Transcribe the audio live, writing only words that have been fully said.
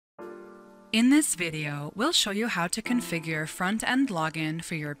In this video, we'll show you how to configure front-end login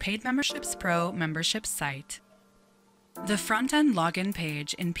for your Paid Memberships Pro membership site. The front-end login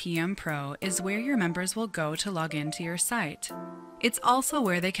page in PM Pro is where your members will go to log into your site. It's also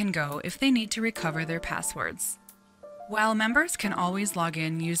where they can go if they need to recover their passwords. While members can always log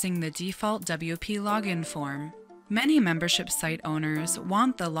in using the default WP login form, many membership site owners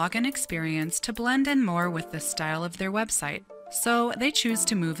want the login experience to blend in more with the style of their website, so they choose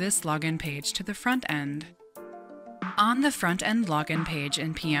to move this login page to the front end. On the front-end login page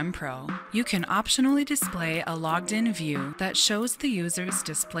in PM Pro, you can optionally display a logged-in view that shows the user's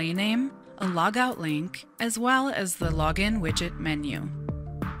display name, a logout link, as well as the login widget menu.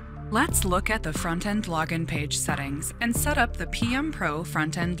 Let's look at the front-end login page settings and set up the PM Pro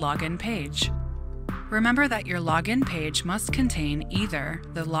front-end login page. Remember that your login page must contain either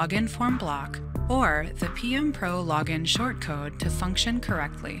the login form block or the PM Pro login shortcode to function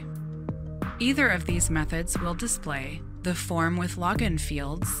correctly. Either of these methods will display the form with login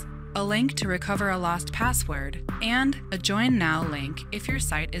fields, a link to recover a lost password, and a Join Now link if your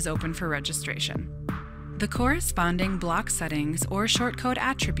site is open for registration. The corresponding block settings or shortcode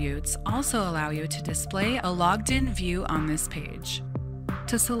attributes also allow you to display a logged-in view on this page.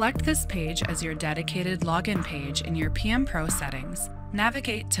 To select this page as your dedicated login page in your PM Pro settings,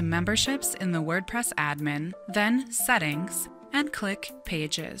 navigate to Memberships in the WordPress admin, then Settings, and click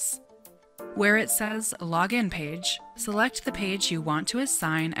Pages. Where it says Login Page, select the page you want to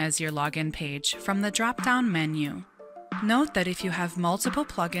assign as your login page from the drop-down menu. Note that if you have multiple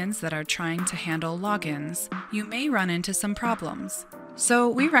plugins that are trying to handle logins, you may run into some problems. So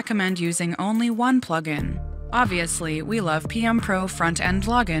we recommend using only one plugin. Obviously, we love PM Pro front-end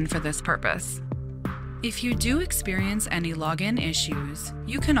login for this purpose. If you do experience any login issues,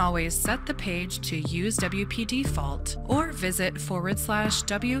 you can always set the page to use WP default or visit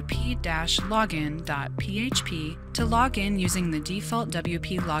 /wp-login.php to log in using the default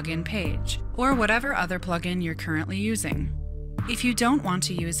WP login page or whatever other plugin you're currently using. If you don't want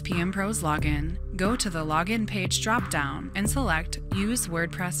to use PM Pro's login, go to the Login Page dropdown and select Use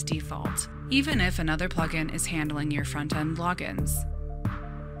WordPress Default, even if another plugin is handling your front-end logins.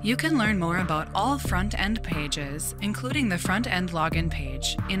 You can learn more about all front-end pages, including the front-end login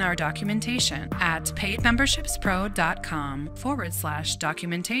page, in our documentation at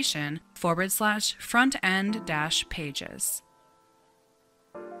paidmembershipspro.com/documentation/front-end-pages.